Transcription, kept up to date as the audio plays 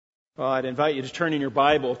Well, I'd invite you to turn in your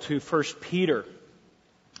Bible to 1 Peter.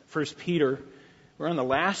 1 Peter, we're on the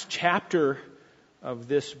last chapter of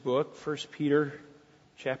this book, 1 Peter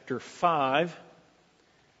chapter 5.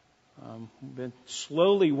 We've been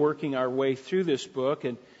slowly working our way through this book,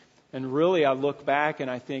 and really I look back and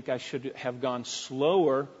I think I should have gone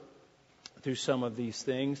slower through some of these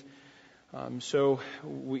things. So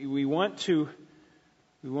we want to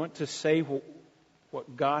say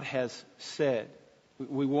what God has said.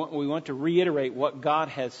 We want to reiterate what God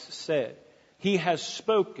has said. He has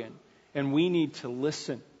spoken, and we need to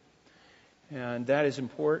listen. And that is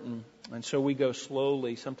important. And so we go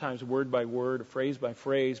slowly, sometimes word by word, phrase by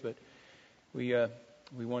phrase, but we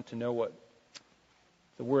want to know what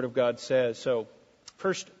the Word of God says. So,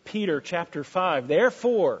 1 Peter chapter 5,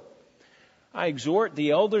 Therefore, I exhort the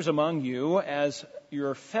elders among you as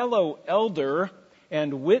your fellow elder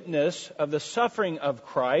and witness of the suffering of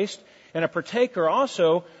Christ, and a partaker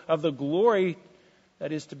also of the glory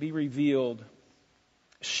that is to be revealed.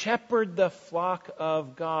 Shepherd the flock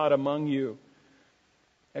of God among you,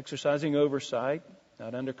 exercising oversight,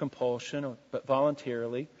 not under compulsion, but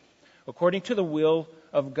voluntarily, according to the will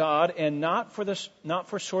of God, and not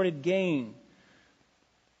for sordid gain,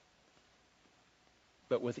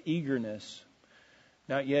 but with eagerness,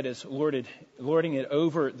 not yet as lording it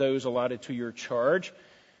over those allotted to your charge,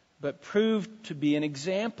 but proved to be an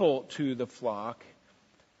example to the flock.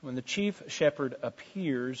 When the chief shepherd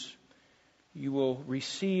appears, you will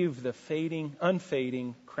receive the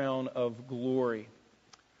unfading crown of glory.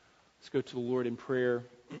 Let's go to the Lord in prayer.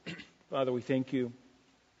 Father, we thank you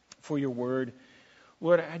for your word.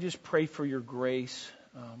 Lord, I just pray for your grace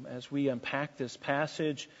as we unpack this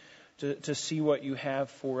passage to see what you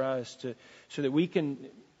have for us, so that we can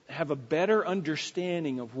have a better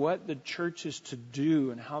understanding of what the church is to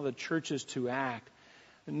do and how the church is to act,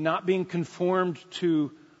 not being conformed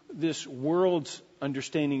to this world's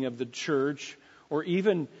understanding of the church or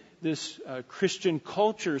even this Christian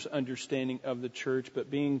culture's understanding of the church,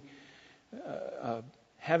 but being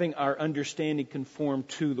having our understanding conform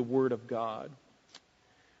to the Word of God.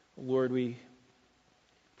 Lord, we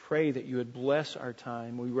pray that you would bless our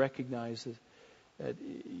time. We recognize that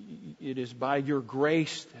it is by your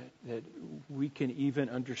grace that we can even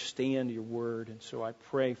understand your word. And so I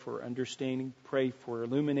pray for understanding, pray for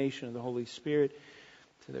illumination of the Holy Spirit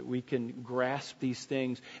so that we can grasp these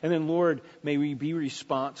things. And then, Lord, may we be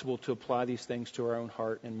responsible to apply these things to our own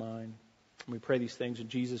heart and mind. And we pray these things in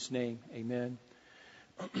Jesus' name. Amen.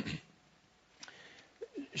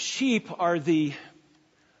 Sheep are the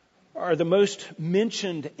most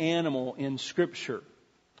mentioned animal in Scripture.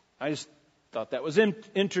 I just thought that was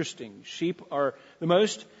interesting. Sheep are the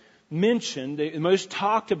most mentioned, the most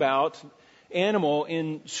talked about animal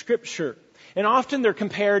in Scripture. And often they're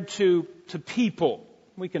compared to people.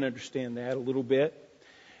 We can understand that a little bit.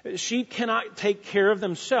 Sheep cannot take care of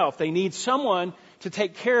themselves. They need someone to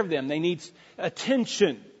take care of them. They need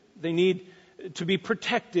attention. They need to be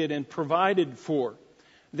protected and provided for.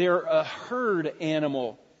 They're a herd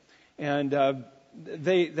animal. And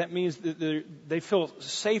that means that they feel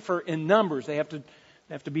safer in numbers. They have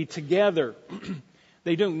to be together.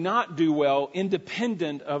 They do not do well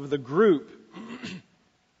independent of the group.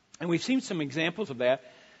 And we've seen some examples of that.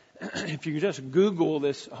 If you just Google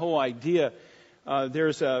this whole idea,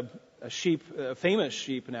 there's a famous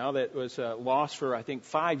sheep now that was lost for, I think,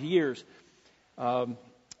 5 years.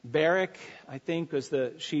 Barak, I think, was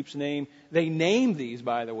the sheep's name. They named these,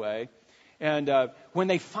 by the way. And when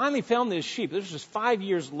they finally found this sheep, this was 5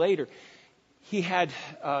 years later, he had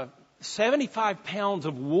 75 pounds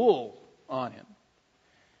of wool on him.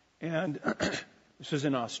 And this was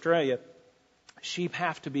in Australia. Sheep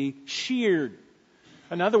have to be sheared.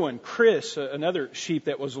 Another one, Chris, another sheep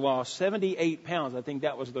that was lost, 78 pounds. I think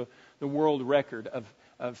that was the world record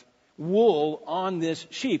of wool on this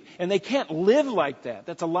sheep. And they can't live like that.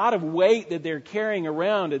 That's a lot of weight that they're carrying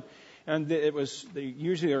around. And they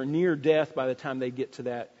usually are near death by the time they get to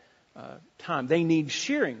that time. They need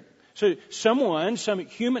shearing. So some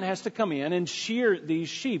human has to come in and shear these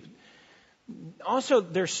sheep. Also,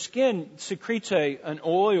 their skin secretes an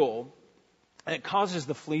oil that causes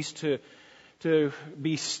the fleece to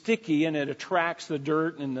be sticky, and it attracts the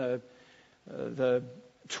dirt and the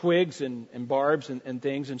twigs and barbs and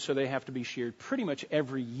things. And so they have to be sheared pretty much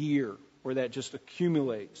every year, where that just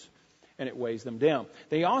accumulates and it weighs them down.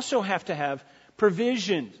 They also have to have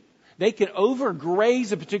provisions. They can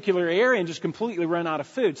overgraze a particular area and just completely run out of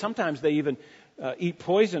food. Sometimes they even eat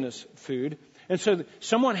poisonous food. And so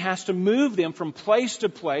someone has to move them from place to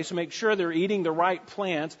place and make sure they're eating the right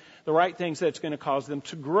plants, the right things that's going to cause them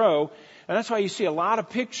to grow. And that's why you see a lot of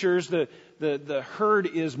pictures, the herd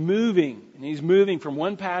is moving. And he's moving from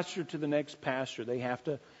one pasture to the next pasture. They have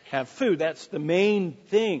to have food. That's the main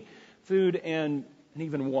thing. Food and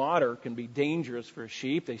even water can be dangerous for a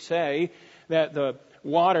sheep. They say that the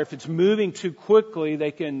water, if it's moving too quickly,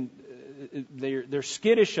 they're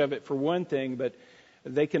skittish of it for one thing, but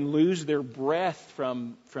they can lose their breath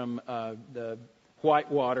from the white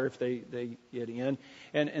water if they get in.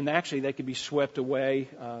 And actually they could be swept away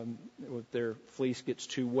if their fleece gets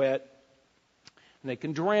too wet. And they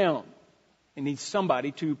can drown. They need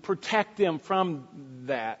somebody to protect them from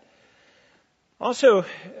that. Also,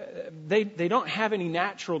 they don't have any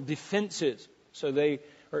natural defenses. So they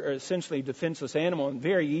are essentially a defenseless animal and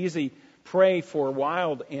very easy prey for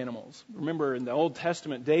wild animals. Remember in the Old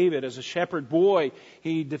Testament, David, as a shepherd boy,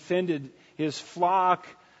 he defended his flock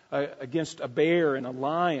against a bear and a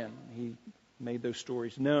lion. He made those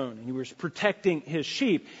stories known. And he was protecting his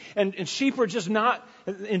sheep. And sheep are just not,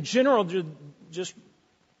 in general, just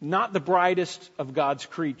not the brightest of God's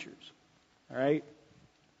creatures. All right?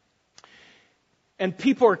 And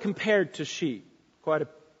people are compared to sheep quite a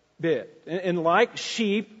bit. And like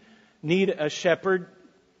sheep need a shepherd,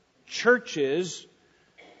 churches,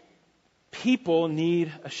 people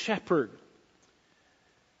need a shepherd.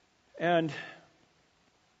 And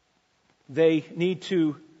they need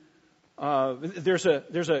to, there's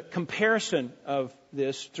a comparison of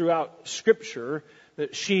this throughout Scripture,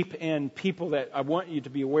 that sheep and people that I want you to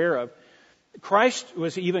be aware of. Christ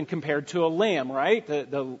was even compared to a lamb, right?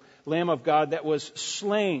 The Lamb of God that was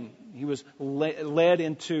slain. He was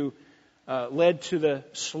led to the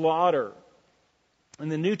slaughter. In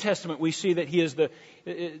the New Testament, we see that he is the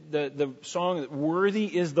song that worthy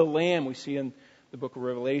is the Lamb. We see in the book of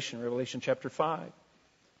Revelation chapter 5.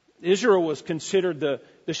 Israel was considered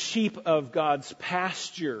the sheep of God's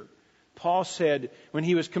pasture. Paul said when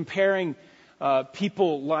he was comparing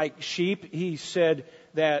people like sheep, he said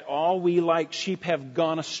that all we like sheep have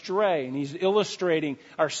gone astray. And he's illustrating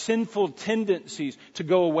our sinful tendencies to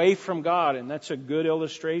go away from God. And that's a good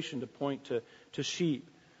illustration to point to sheep.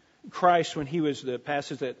 Christ, when he was, the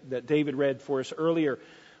passage that David read for us earlier,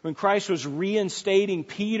 when Christ was reinstating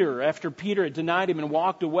Peter, after Peter had denied him and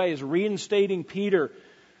walked away, is reinstating Peter,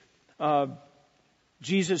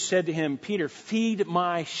 Jesus said to him, Peter, feed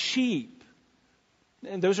my sheep.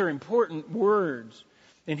 And those are important words.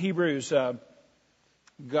 In Hebrews,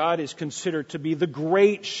 God is considered to be the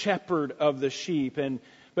great shepherd of the sheep.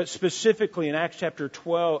 But specifically in Acts chapter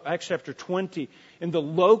 20, in the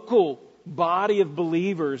local body of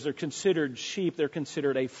believers, they're considered sheep. They're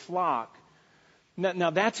considered a flock.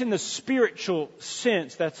 Now that's in the spiritual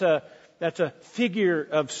sense. That's a figure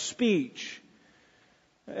of speech.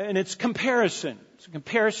 And it's comparison. It's a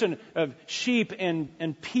comparison of sheep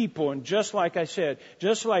and people. And just like I said,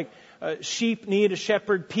 just like sheep need a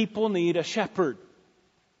shepherd, people need a shepherd.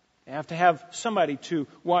 They have to have somebody to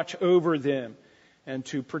watch over them and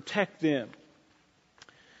to protect them.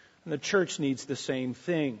 And the church needs the same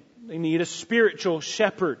thing. They need a spiritual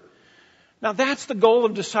shepherd. Now that's the goal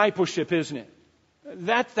of discipleship, isn't it?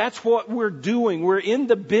 That's what we're doing. We're in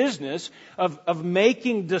the business of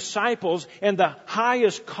making disciples, and the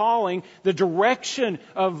highest calling, the direction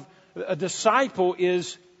of a disciple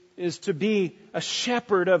is to be a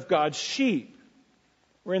shepherd of God's sheep.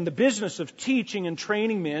 We're in the business of teaching and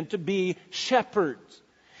training men to be shepherds.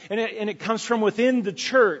 And it comes from within the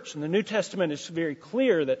church. And the New Testament is very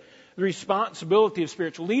clear that the responsibility of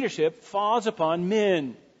spiritual leadership falls upon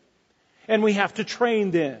men. And we have to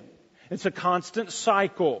train them. It's a constant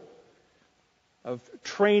cycle of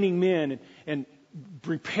training men and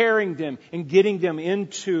preparing them and getting them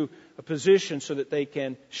into a position so that they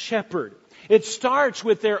can shepherd. It starts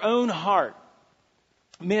with their own heart.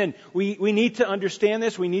 Men, we need to understand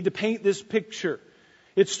this. We need to paint this picture.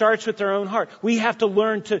 It starts with their own heart. We have to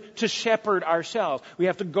learn to shepherd ourselves. We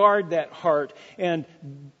have to guard that heart and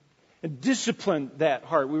discipline that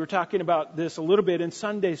heart. We were talking about this a little bit in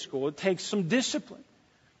Sunday school. It takes some discipline.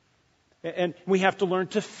 And we have to learn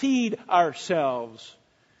to feed ourselves.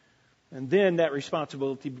 And then that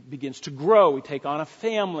responsibility begins to grow. We take on a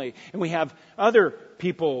family. And we have other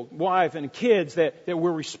people, wife and kids, that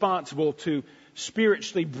we're responsible to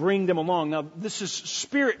spiritually bring them along. Now, this is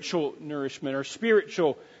spiritual nourishment or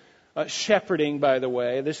spiritual shepherding, by the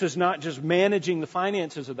way. This is not just managing the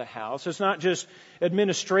finances of the house. It's not just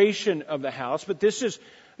administration of the house. But this is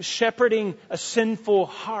shepherding a sinful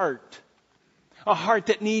heart. A heart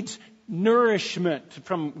that needs nourishment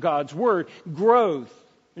from God's Word, growth.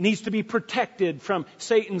 It needs to be protected from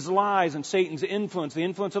Satan's lies and Satan's influence, the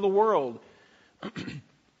influence of the world.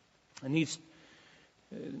 It's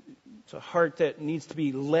a heart that needs to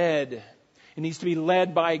be led. It needs to be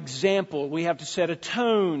led by example. We have to set a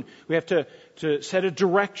tone. We have to set a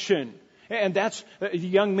direction. And that's, the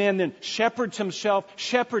young man then shepherds himself,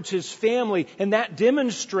 shepherds his family, and that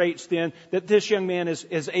demonstrates then that this young man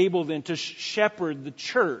is able then to shepherd the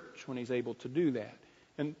church when he's able to do that.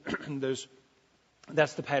 And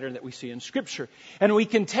that's the pattern that we see in Scripture. And we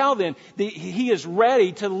can tell then that he is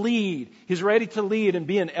ready to lead. He's ready to lead and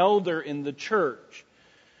be an elder in the church.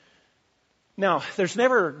 Now, there's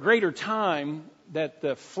never a greater time that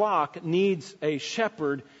the flock needs a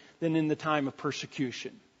shepherd than in the time of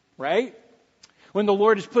persecution. Right? When the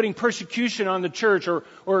Lord is putting persecution on the church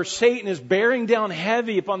or Satan is bearing down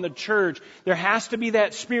heavy upon the church, there has to be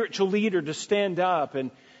that spiritual leader to stand up,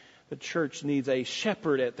 and the church needs a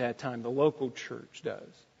shepherd at that time. The local church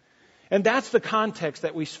does. And that's the context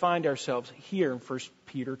that we find ourselves here in 1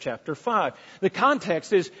 Peter chapter 5. The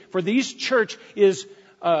context is for these church is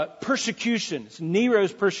persecution. It's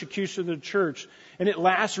Nero's persecution of the church. And it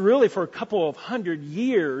lasts really for a couple of 100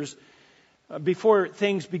 years before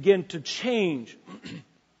things begin to change.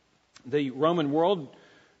 The Roman world,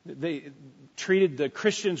 they treated the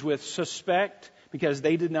Christians with suspect because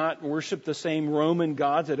they did not worship the same Roman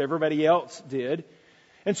gods that everybody else did.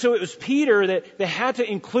 And so it was Peter that they had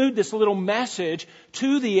to include this little message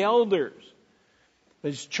to the elders.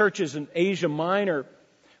 These churches in Asia Minor,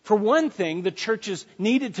 for one thing, the churches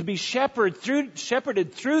needed to be shepherded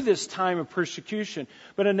through this time of persecution.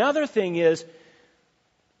 But another thing is,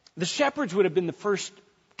 the shepherds would have been the first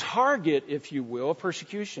target, if you will, of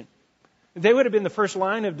persecution. They would have been the first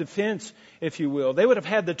line of defense, if you will. They would have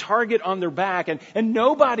had the target on their back. And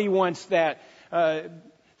nobody wants that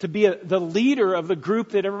to be the leader of the group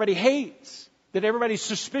that everybody hates, that everybody's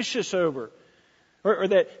suspicious over. Or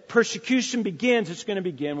that persecution begins, it's going to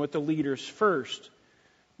begin with the leaders first.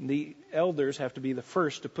 The elders have to be the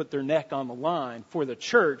first to put their neck on the line for the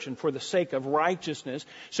church and for the sake of righteousness.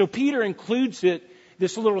 So Peter includes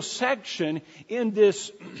this little section in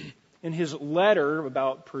his letter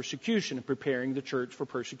about persecution and preparing the church for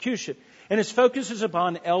persecution. And his focus is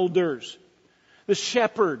upon elders, the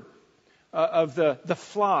shepherd of the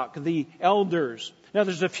flock, the elders. Now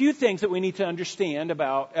there's a few things that we need to understand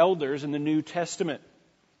about elders in the New Testament.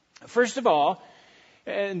 First of all,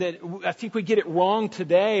 and that I think we get it wrong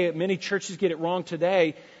today, many churches get it wrong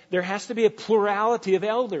today, there has to be a plurality of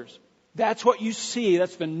elders. That's what you see.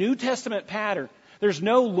 That's the New Testament pattern. There's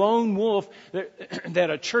no lone wolf that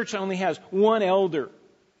a church only has one elder.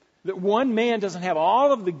 That one man doesn't have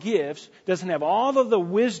all of the gifts, doesn't have all of the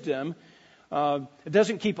wisdom, it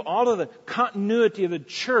doesn't keep all of the continuity of the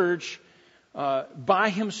church by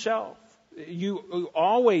himself. You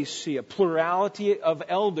always see a plurality of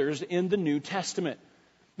elders in the New Testament.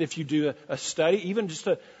 If you do a study, even just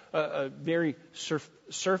a very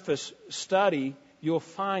surface study, you'll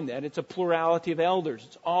find that it's a plurality of elders.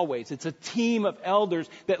 It's a team of elders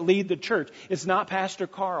that lead the church. It's not Pastor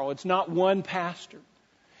Carl. It's not one pastor.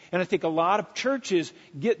 And I think a lot of churches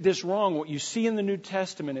get this wrong. What you see in the New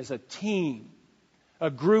Testament is a team, a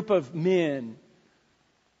group of men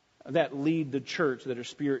that lead the church, that are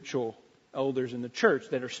spiritual elders in the church,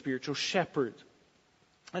 that are spiritual shepherds.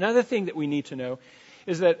 Another thing that we need to know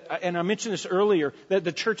is that, and I mentioned this earlier, that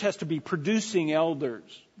the church has to be producing elders.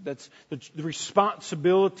 That's the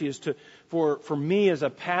responsibility is for me as a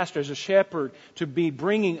pastor, as a shepherd, to be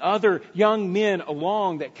bringing other young men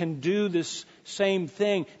along that can do this same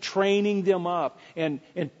thing, training them up and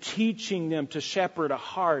teaching them to shepherd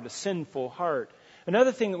a sinful heart.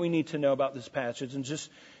 Another thing that we need to know about this passage, and just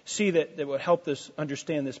see that will help us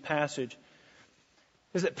understand this passage,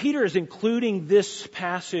 is that Peter is including this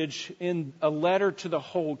passage in a letter to the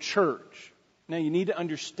whole church. Now you need to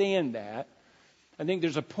understand that. I think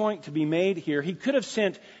there's a point to be made here. He could have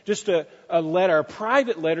sent just a letter, a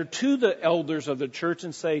private letter to the elders of the church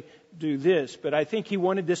and say, do this. But I think he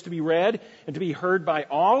wanted this to be read and to be heard by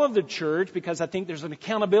all of the church, because I think there's an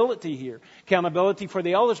accountability here. Accountability for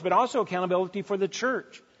the elders, but also accountability for the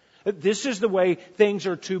church. This is the way things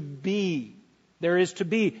are to be. There is to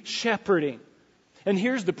be shepherding. And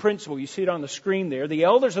here's the principle. You see it on the screen there. The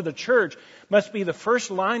elders of the church must be the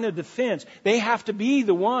first line of defense. They have to be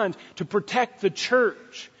the ones to protect the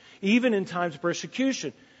church, even in times of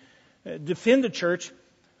persecution. Defend the church,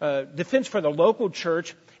 defense for the local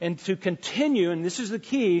church, and to continue, and this is the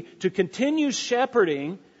key, to continue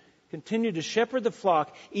shepherding, continue to shepherd the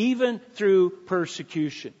flock, even through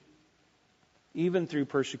persecution. Even through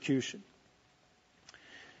persecution.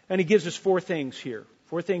 And he gives us four things here.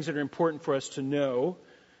 Four things that are important for us to know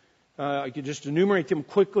I could just enumerate them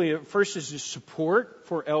quickly. First is just support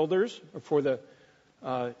for elders, or for the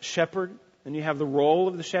shepherd. Then you have the role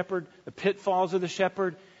of the shepherd, the pitfalls of the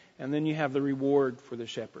shepherd, and then you have the reward for the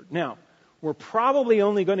shepherd. Now, we're probably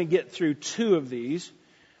only going to get through 2 of these.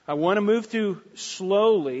 I want to move through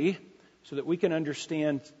slowly so that we can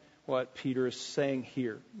understand what Peter is saying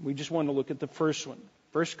here. We just want to look at the first one,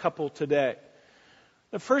 first couple today.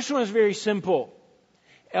 The first one is very simple.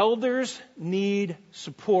 Elders need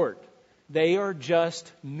support. They are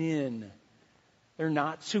just men. They're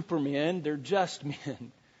not supermen. They're just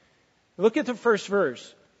men. Look at the first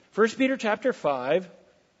verse. 1 Peter chapter 5,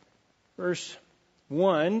 verse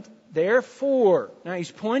 1. Therefore, now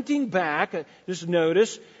he's pointing back. Just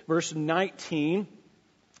notice verse 19.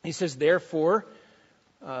 He says, therefore,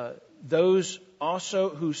 those also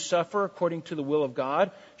who suffer according to the will of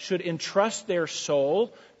God should entrust their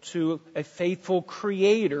soul to a faithful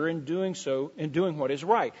Creator in doing so, in doing what is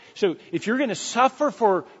right. So if you're going to suffer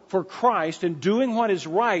for Christ and doing what is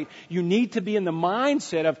right, you need to be in the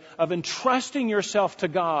mindset of entrusting yourself to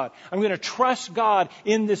God. I'm going to trust God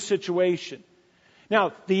in this situation.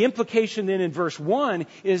 Now, the implication then in verse 1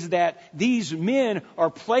 is that these men are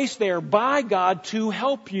placed there by God to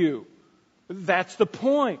help you. That's the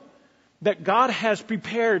point. That God has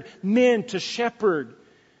prepared men to shepherd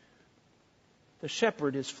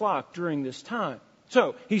his flock during this time.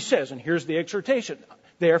 So he says, and here's the exhortation.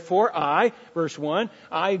 Therefore I, verse 1,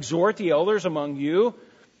 I exhort the elders among you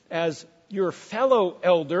as your fellow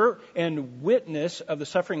elder and witness of the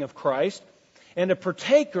suffering of Christ, and a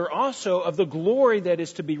partaker also of the glory that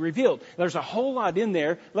is to be revealed. There's a whole lot in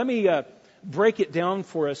there. Let me break it down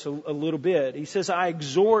for us a little bit. He says, I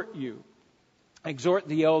exhort you. I exhort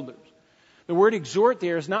the elders. The word exhort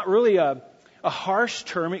there is not really a harsh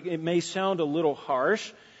term. It may sound a little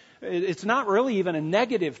harsh. It's not really even a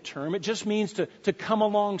negative term. It just means to come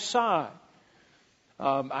alongside.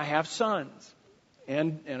 I have sons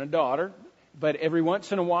and a daughter, but every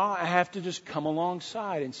once in a while I have to just come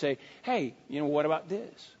alongside and say, hey, what about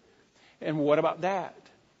this? And what about that?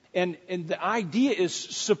 And the idea is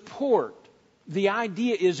support. The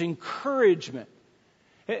idea is encouragement.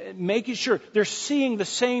 Making sure they're seeing the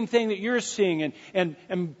same thing that you're seeing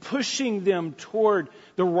and pushing them toward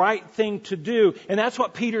the right thing to do. And that's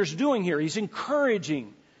what Peter's doing here. He's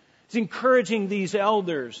encouraging these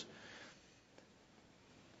elders.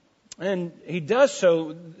 And he does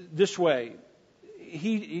so this way.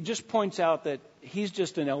 He just points out that he's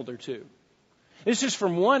just an elder too. This is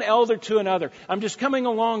from one elder to another. I'm just coming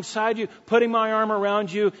alongside you, putting my arm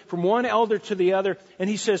around you, from one elder to the other. And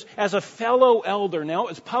he says, as a fellow elder. Now,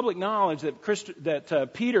 it's public knowledge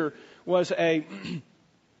that Peter was an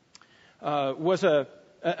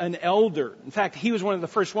elder. In fact, he was one of the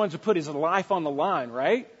first ones to put his life on the line,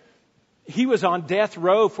 right? He was on death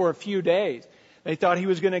row for a few days. They thought he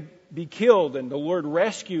was going to be killed, and the Lord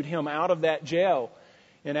rescued him out of that jail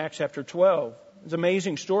in Acts chapter 12. It's an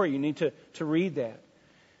amazing story. You need to read that.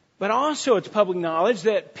 But also it's public knowledge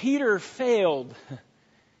that Peter failed.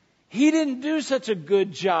 He didn't do such a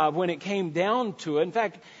good job when it came down to it.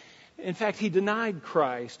 In fact, he denied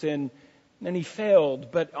Christ and he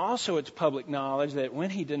failed. But also it's public knowledge that when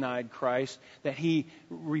he denied Christ, that he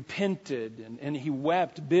repented and he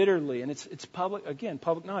wept bitterly. And it's public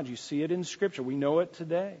knowledge. You see it in Scripture. We know it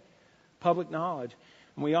today. Public knowledge.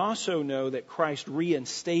 And we also know that Christ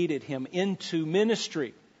reinstated him into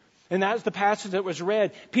ministry. And that's the passage that was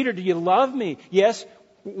read. Peter, do you love me? Yes.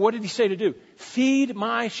 What did he say to do? Feed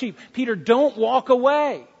my sheep. Peter, don't walk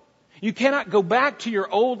away. You cannot go back to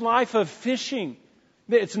your old life of fishing.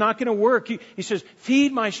 It's not going to work. He says,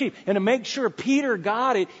 feed my sheep. And to make sure Peter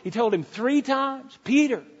got it, he told him 3 times,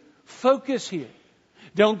 Peter, focus here.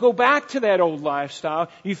 Don't go back to that old lifestyle.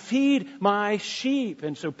 You feed my sheep.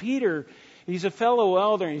 And so Peter, he's a fellow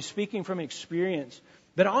elder, and he's speaking from experience.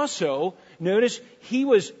 But also, notice, he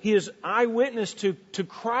is eyewitness to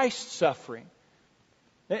Christ's suffering.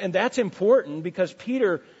 And that's important because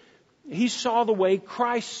Peter, he saw the way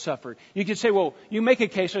Christ suffered. You could say, well, you make a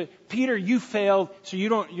case, Peter, you failed, so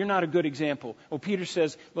you're not a good example. Well, Peter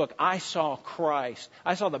says, look, I saw Christ.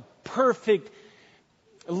 I saw the perfect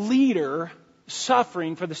leader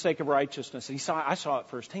suffering for the sake of righteousness. I saw it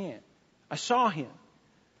firsthand. I saw him.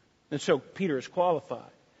 And so Peter is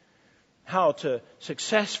qualified how to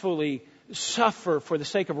successfully suffer for the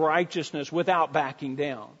sake of righteousness without backing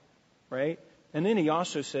down, right? And then he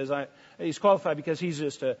also says he's qualified because he's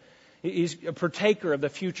a partaker of the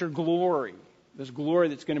future glory, this glory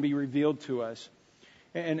that's going to be revealed to us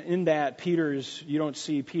And in that, you don't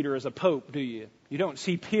see Peter as a pope, do you? You don't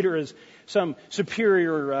see Peter as some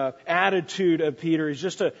superior attitude of Peter.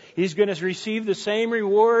 He's going to receive the same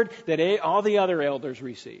reward that all the other elders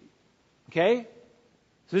receive. Okay?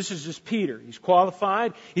 So this is just Peter. He's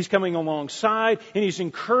qualified. He's coming alongside, and he's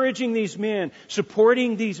encouraging these men,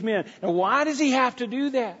 supporting these men. And why does he have to do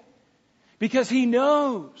that? Because he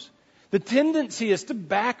knows the tendency is to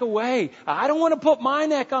back away. I don't want to put my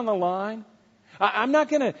neck on the line. I'm not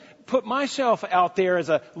going to put myself out there as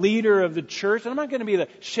a leader of the church. I'm not going to be the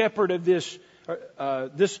shepherd of this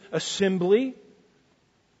assembly.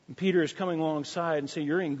 And Peter is coming alongside and saying,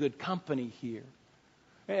 you're in good company here.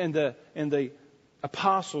 And the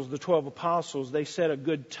apostles, the 12 apostles, they set a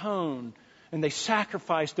good tone. And they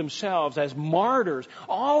sacrificed themselves as martyrs.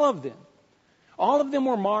 All of them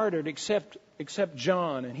were martyred except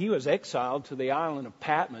John. And he was exiled to the island of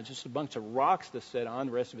Patmos, just a bunch of rocks to sit on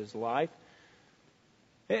the rest of his life.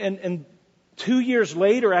 And 2 years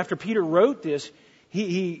later, after Peter wrote this,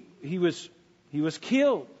 he was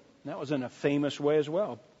killed. And that was in a famous way as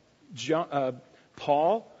well.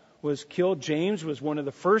 Paul was killed. James was one of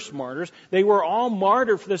the first martyrs. They were all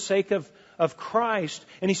martyred for the sake of Christ.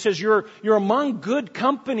 And he says, you're among good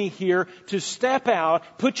company here to step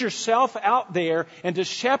out, put yourself out there, and to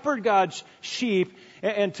shepherd God's sheep,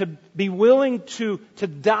 and to be willing to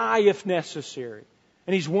die if necessary.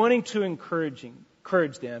 And he's wanting to encourage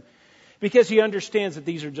them because he understands that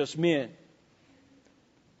these are just men.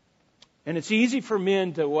 And it's easy for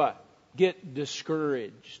men to what? Get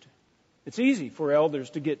discouraged. It's easy for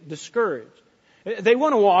elders to get discouraged. They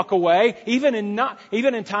want to walk away, even in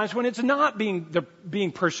times when they're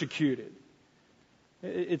being persecuted.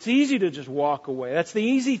 It's easy to just walk away. That's the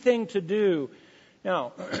easy thing to do.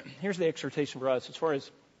 Now, here's the exhortation for us as far as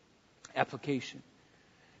application.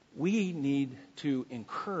 We need to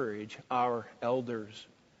encourage our elders.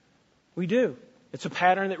 We do. It's a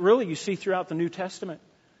pattern that really you see throughout the New Testament.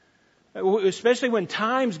 Especially when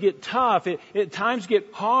times get tough, times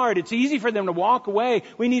get hard, it's easy for them to walk away.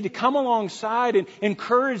 We need to come alongside and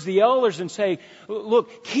encourage the elders and say,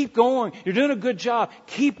 look, keep going. You're doing a good job.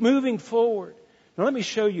 Keep moving forward. Now let me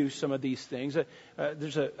show you some of these things.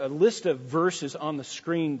 There's a list of verses on the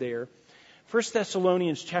screen there. 1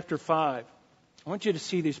 Thessalonians chapter 5. I want you to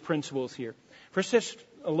see these principles here. 1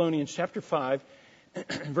 Thessalonians chapter 5,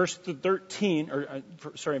 verse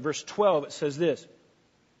 12, it says this.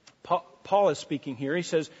 Paul is speaking here. He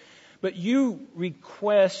says, But we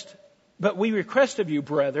request of you,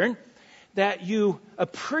 brethren, that you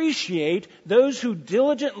appreciate those who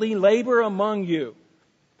diligently labor among you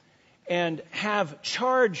and have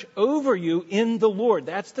charge over you in the Lord.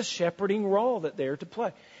 That's the shepherding role that they're to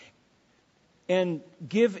play. And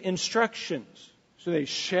give instructions. So they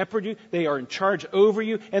shepherd you, they are in charge over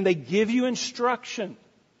you, and they give you instruction.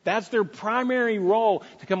 That's their primary role,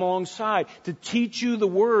 to come alongside, to teach you the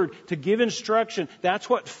Word, to give instruction. That's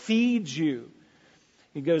what feeds you.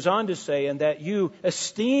 He goes on to say, and that you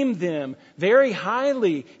esteem them very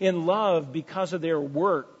highly in love because of their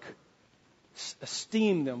work.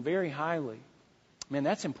 Esteem them very highly. Man,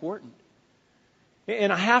 that's important.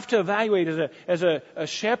 And I have to evaluate as a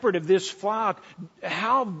shepherd of this flock,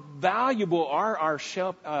 how valuable are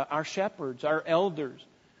our shepherds, our elders?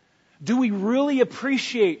 Do we really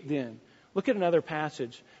appreciate them? Look at another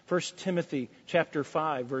passage. 1 Timothy chapter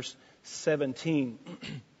 5, verse 17.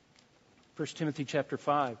 1 Timothy chapter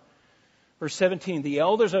 5, verse 17. The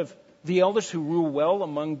elders who rule well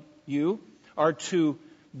among you are to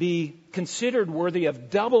be considered worthy of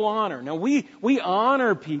double honor. Now we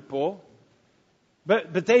honor people,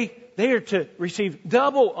 but they are to receive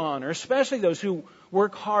double honor, especially those who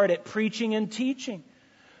work hard at preaching and teaching.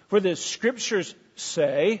 For the Scriptures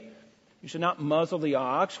say, you should not muzzle the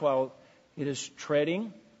ox while it is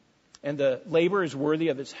treading, and the labor is worthy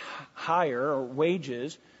of its hire or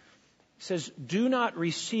wages. It says, do not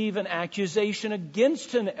receive an accusation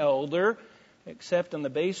against an elder except on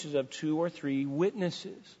the basis of 2 or 3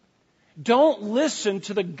 witnesses. Don't listen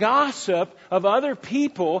to the gossip of other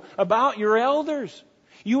people about your elders.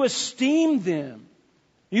 You esteem them.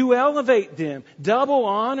 You elevate them. Double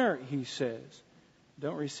honor, he says.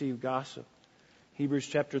 Don't receive gossip. Hebrews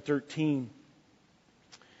chapter 13,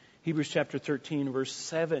 verse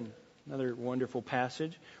 7, another wonderful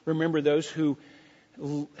passage. Remember those who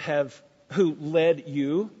led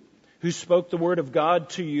you, who spoke the word of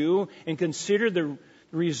God to you, and consider the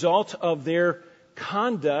result of their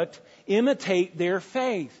conduct, imitate their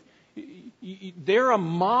faith. They're a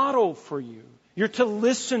model for you. You're to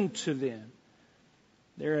listen to them.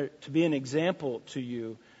 They're to be an example to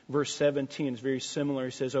you. Verse 17 is very similar.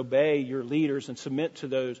 He says, obey your leaders and submit to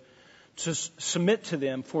those to submit to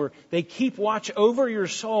them, for they keep watch over your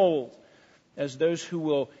soul as those who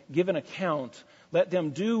will give an account. Let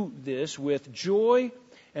them do this with joy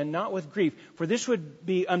and not with grief, for this would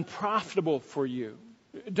be unprofitable for you.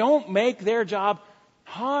 Don't make their job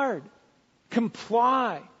hard.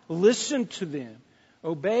 Comply. Listen to them.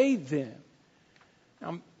 Obey them.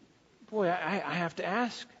 Now, boy, I have to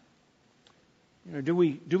ask, do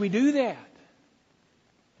we do that?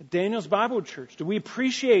 At Daniel's Bible Church, do we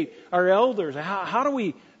appreciate our elders? How do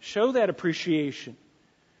we show that appreciation?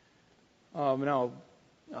 Now,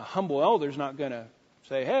 a humble elder is not going to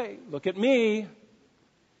say, hey, look at me.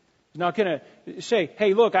 He's not going to say,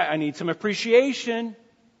 hey, look, I need some appreciation.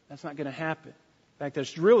 That's not going to happen. In fact,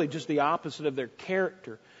 that's really just the opposite of their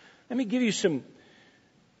character. Let me give you some,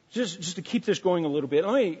 just to keep this going a little bit,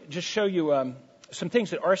 let me just show you some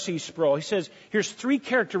things that R.C. Sproul, he says, here's 3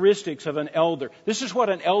 characteristics of an elder. This is what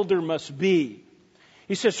an elder must be.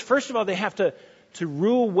 He says, first of all, they have to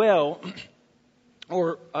rule well,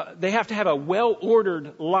 or they have to have a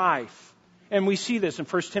well-ordered life. And we see this in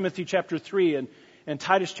 1 Timothy chapter 3 and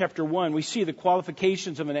Titus chapter 1. We see the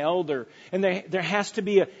qualifications of an elder. And there has to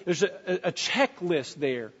be there's a checklist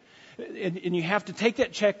there. And you have to take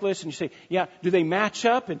that checklist and you say, yeah, do they match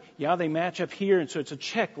up? And yeah, they match up here. And so it's a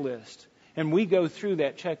checklist. And we go through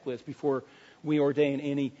that checklist before we ordain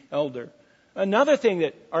any elder. Another thing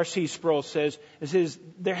that R.C. Sproul says is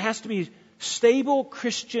there has to be stable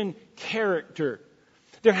Christian character.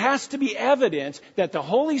 There has to be evidence that the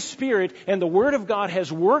Holy Spirit and the Word of God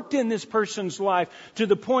has worked in this person's life to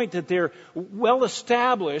the point that they're well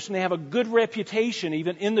established and they have a good reputation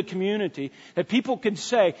even in the community, that people can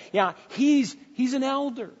say, yeah, he's an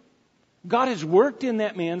elder. God has worked in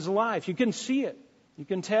that man's life. You can see it. You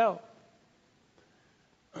can tell.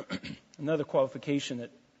 Another qualification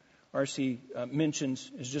that R.C.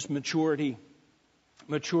 mentions is just maturity.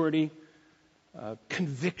 Maturity,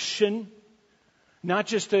 conviction. Not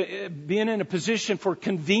just being in a position for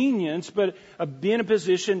convenience, but being in a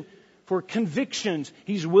position for convictions.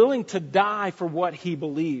 He's willing to die for what he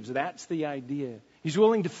believes. That's the idea. He's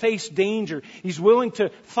willing to face danger. He's willing to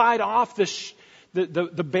fight off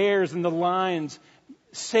the bears and the lions,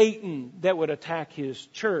 Satan, that would attack his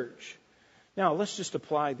church. Now, let's just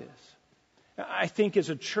apply this. I think as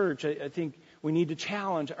a church, I think we need to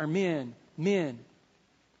challenge our men. Men,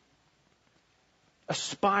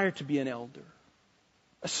 aspire to be an elder.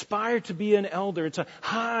 Aspire to be an elder. It's a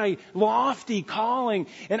high, lofty calling.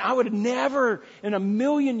 And I would never in a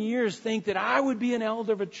million years think that I would be an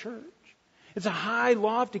elder of a church. It's a high,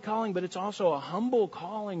 lofty calling, but it's also a humble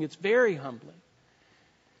calling. It's very humbling.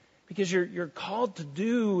 Because you're called to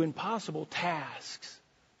do impossible tasks.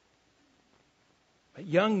 But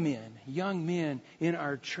young men in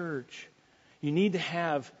our church, you need to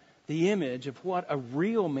have the image of what a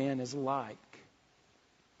real man is like.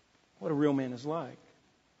 What a real man is like.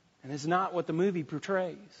 And it's not what the movie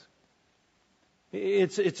portrays.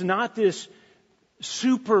 It's not this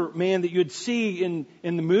Superman that you'd see in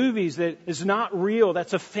the movies that is not real.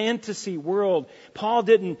 That's a fantasy world.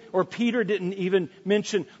 Peter didn't even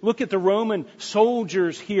mention, look at the Roman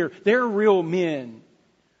soldiers here. They're real men.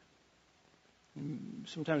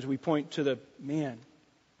 Sometimes we point to the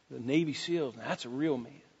Navy SEALs. That's a real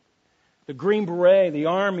man. The Green Beret, the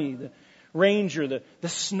Army, the Ranger, the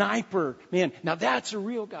sniper. Man, now that's a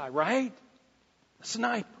real guy, right? A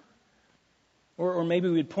sniper. Or maybe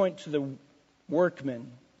we'd point to the workmen.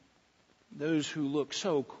 Those who look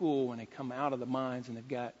so cool when they come out of the mines and they've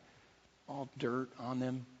got all dirt on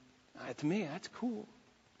them. To me, that's cool.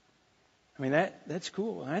 I mean, that's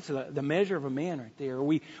cool. That's the measure of a man right there.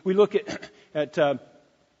 We look at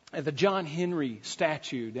the John Henry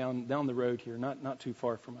statue down the road here, not too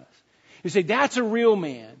far from us. You say, that's a real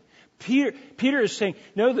man. Peter is saying,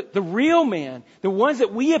 no, the real man, the ones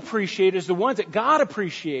that we appreciate is the ones that God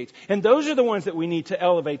appreciates. And those are the ones that we need to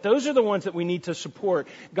elevate. Those are the ones that we need to support.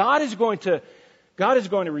 God is going to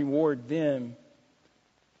reward them.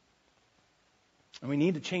 And we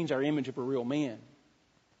need to change our image of a real man.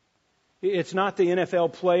 It's not the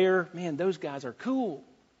NFL player. Man, those guys are cool,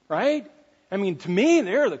 right? I mean, to me,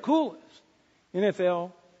 they're the coolest.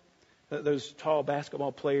 NFL, those tall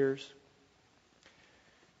basketball players.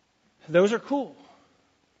 Those are cool.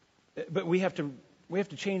 But we have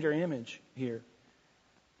to change our image here.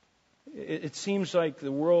 It seems like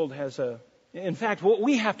the world has in fact, what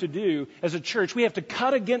we have to do as a church, we have to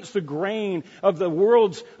cut against the grain of the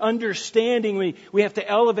world's understanding. We have to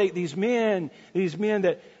elevate these men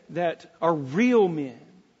that are real men.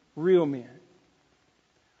 Real men.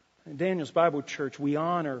 In Daniel's Bible Church, we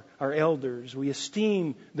honor our elders. We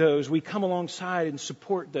esteem those. We come alongside and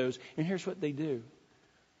support those. And here's what they do.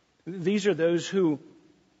 These are those who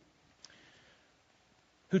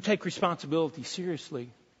take responsibility seriously,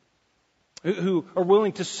 who are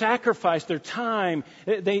willing to sacrifice their time.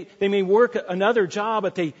 They may work another job,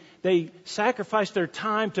 but they sacrifice their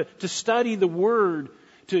time to study the Word,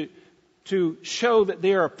 to show that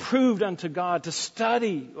they are approved unto God, to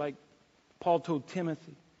study, like Paul told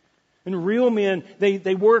Timothy. And real men,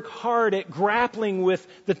 they work hard at grappling with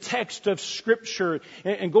the text of Scripture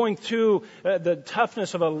and going through the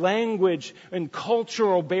toughness of a language and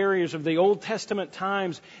cultural barriers of the Old Testament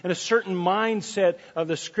times and a certain mindset of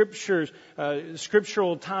the Scriptures,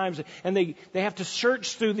 scriptural times. And they have to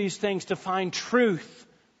search through these things to find truth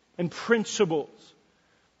and principles.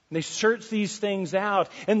 And they search these things out,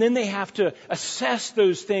 and then they have to assess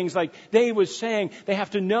those things. Like Dave was saying, they have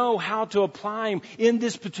to know how to apply them in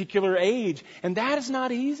this particular age. And that is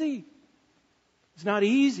not easy. It's not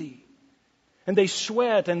easy. And they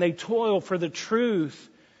sweat and they toil for the truth,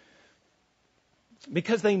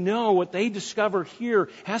 because they know what they discover here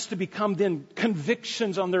has to become then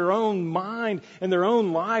convictions on their own mind and their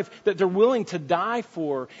own life that they're willing to die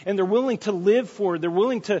for and they're willing to live for. They're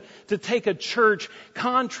willing to take a church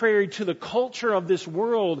contrary to the culture of this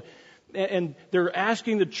world, and they're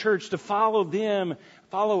asking the church to follow them,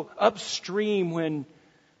 follow upstream when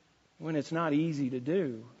it's not easy to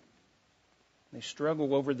do. They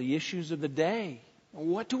struggle over the issues of the day.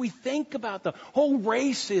 What do we think about the whole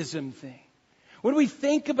racism thing? What do we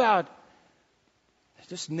think about,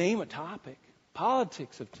 just name a topic,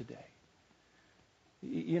 politics of today?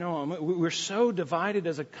 You know, we're so divided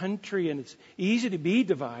as a country, and it's easy to be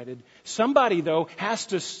divided. Somebody, though, has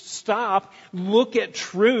to stop, look at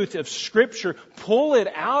truth of Scripture, pull it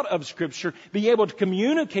out of Scripture, be able to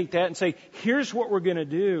communicate that and say, here's what we're going to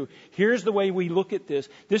do. Here's the way we look at this.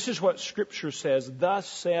 This is what Scripture says. Thus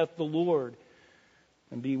saith the Lord.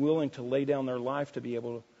 And be willing to lay down their life to be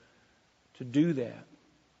able to do that.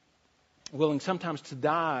 Willing sometimes to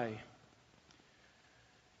die.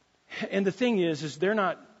 And the thing is they're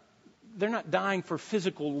not dying for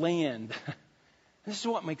physical land. This is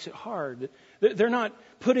what makes it hard. They're not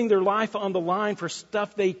putting their life on the line for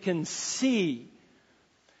stuff they can see.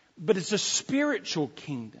 But it's a spiritual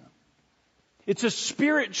kingdom. It's a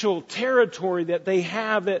spiritual territory that they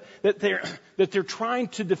have that they're trying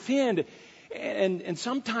to defend. And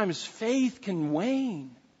sometimes faith can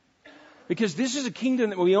wane. Because this is a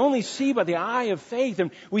kingdom that we only see by the eye of faith.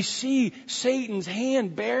 And we see Satan's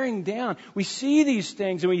hand bearing down. We see these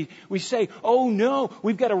things and we say, oh no,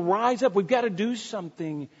 we've got to rise up. We've got to do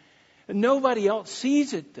something. And nobody else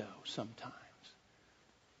sees it though sometimes.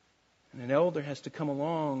 And an elder has to come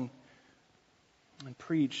along and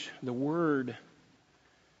preach the Word.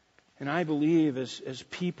 And I believe as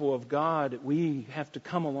people of God, we have to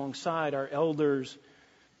come alongside our elders,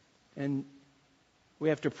 and we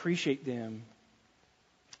have to appreciate them.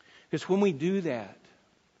 Because when we do that,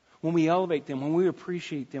 when we elevate them, when we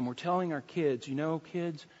appreciate them, we're telling our kids, you know,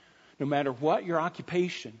 kids, no matter what your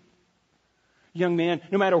occupation, young man,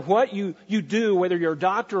 no matter what you do, whether you're a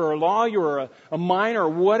doctor or a lawyer or a miner or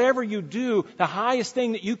whatever you do, the highest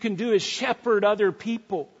thing that you can do is shepherd other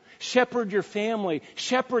people. Shepherd your family.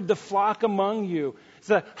 Shepherd the flock among you. It's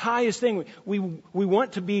the highest thing. We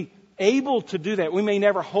want to be able to do that. We may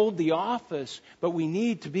never hold the office, but we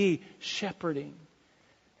need to be shepherding.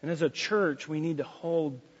 And as a church, we need to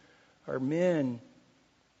hold our men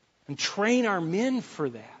and train our men for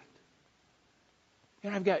that.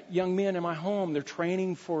 And I've got young men in my home. They're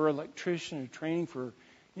training for electrician, or training for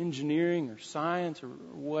engineering or science or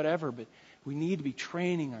whatever. But we need to be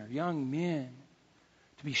training our young men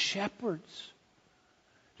to be shepherds,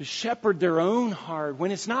 to shepherd their own heart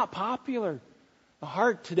when it's not popular. The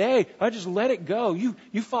heart today, I just let it go. You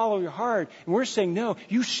follow your heart. And we're saying, no,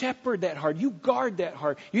 you shepherd that heart. You guard that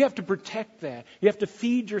heart. You have to protect that. You have to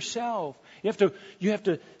feed yourself. You have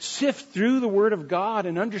to sift through the Word of God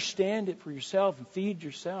and understand it for yourself and feed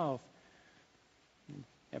yourself. You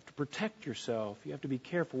have to protect yourself. You have to be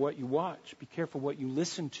careful what you watch. Be careful what you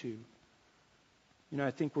listen to. You know,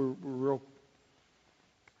 I think we're real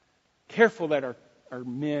careful that our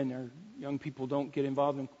men, our young people don't get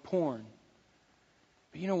involved in porn.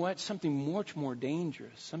 But you know what? Something much more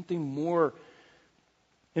dangerous, something more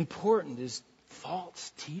important is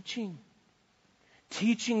false teaching.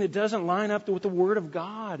 Teaching that doesn't line up with the Word of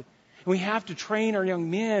God. And we have to train our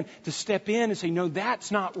young men to step in and say, no,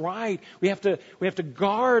 that's not right. We have to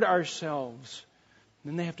guard ourselves.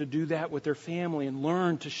 And then they have to do that with their family and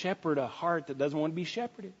learn to shepherd a heart that doesn't want to be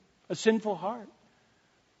shepherded, a sinful heart.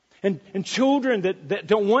 And children that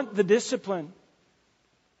don't want the discipline.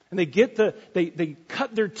 And they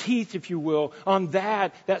cut their teeth, if you will, on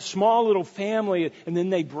that small little family, and then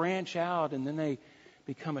they branch out, and then they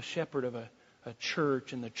become a shepherd of a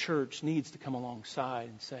church, and the church needs to come alongside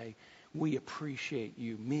and say, we appreciate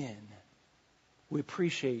you, men. We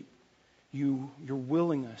appreciate your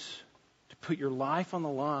willingness to put your life on the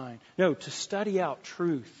line. No, to study out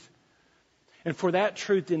truth. And for that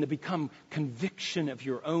truth then to become conviction of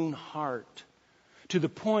your own heart, to the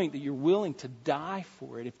point that you're willing to die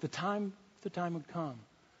for it if the time would come.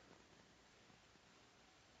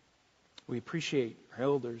 We appreciate our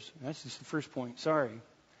elders. And that's just the first point. Sorry,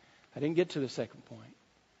 I didn't get to the second point.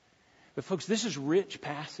 But folks, this is rich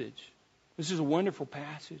passage. This is a wonderful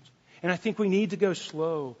passage. And I think we need to go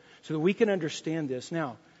slow so that we can understand this.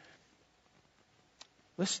 Now,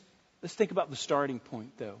 let's think about the starting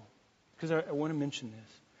point, though, because I want to mention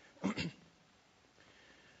this.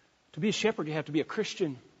 To be a shepherd, you have to be a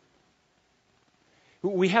Christian.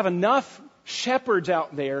 We have enough shepherds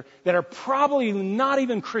out there that are probably not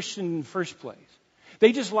even Christian in the first place.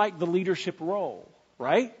 They just like the leadership role,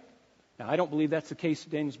 right? Now, I don't believe that's the case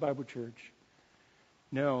at Daniels Bible Church.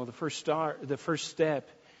 No, the first step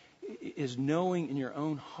is knowing in your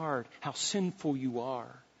own heart how sinful you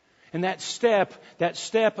are. And that step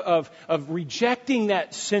of rejecting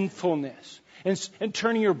that sinfulness and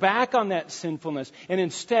turning your back on that sinfulness, and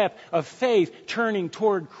in step of faith, turning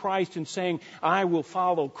toward Christ and saying, I will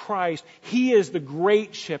follow Christ. He is the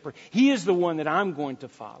great shepherd. He is the one that I'm going to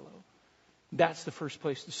follow. That's the first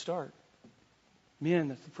place to start. Men,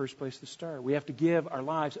 that's the first place to start. We have to give our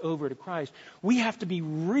lives over to Christ. We have to be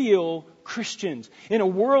real Christians. In a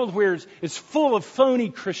world where it's full of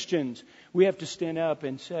phony Christians, we have to stand up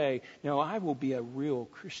and say, no, I will be a real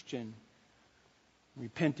Christian,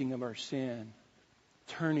 repenting of our sin,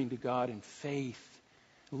 turning to God in faith,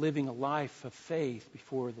 living a life of faith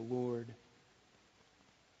before the Lord,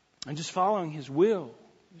 and just following His will,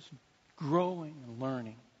 just growing and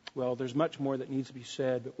learning. Well, there's much more that needs to be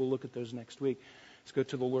said, but we'll look at those next week. Let's go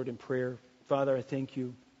to the Lord in prayer. Father, I thank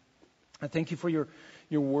you. I thank you for your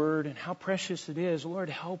word and how precious it is. Lord,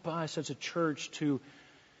 help us as a church to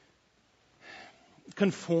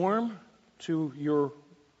conform to your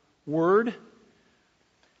word.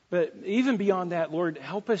 But even beyond that, Lord,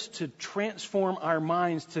 help us to transform our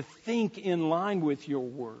minds to think in line with your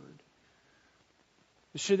word.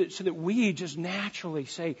 So that we just naturally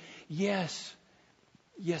say, yes,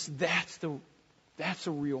 that's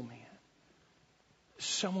a real man.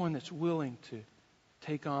 Someone that's willing to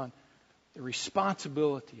take on the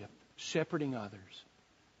responsibility of shepherding others.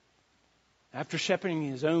 After shepherding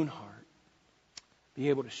his own heart, be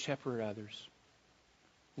able to shepherd others.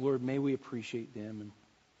 Lord, may we appreciate them and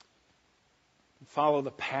follow the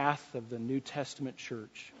path of the New Testament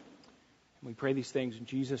church. And we pray these things in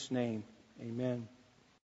Jesus' name. Amen.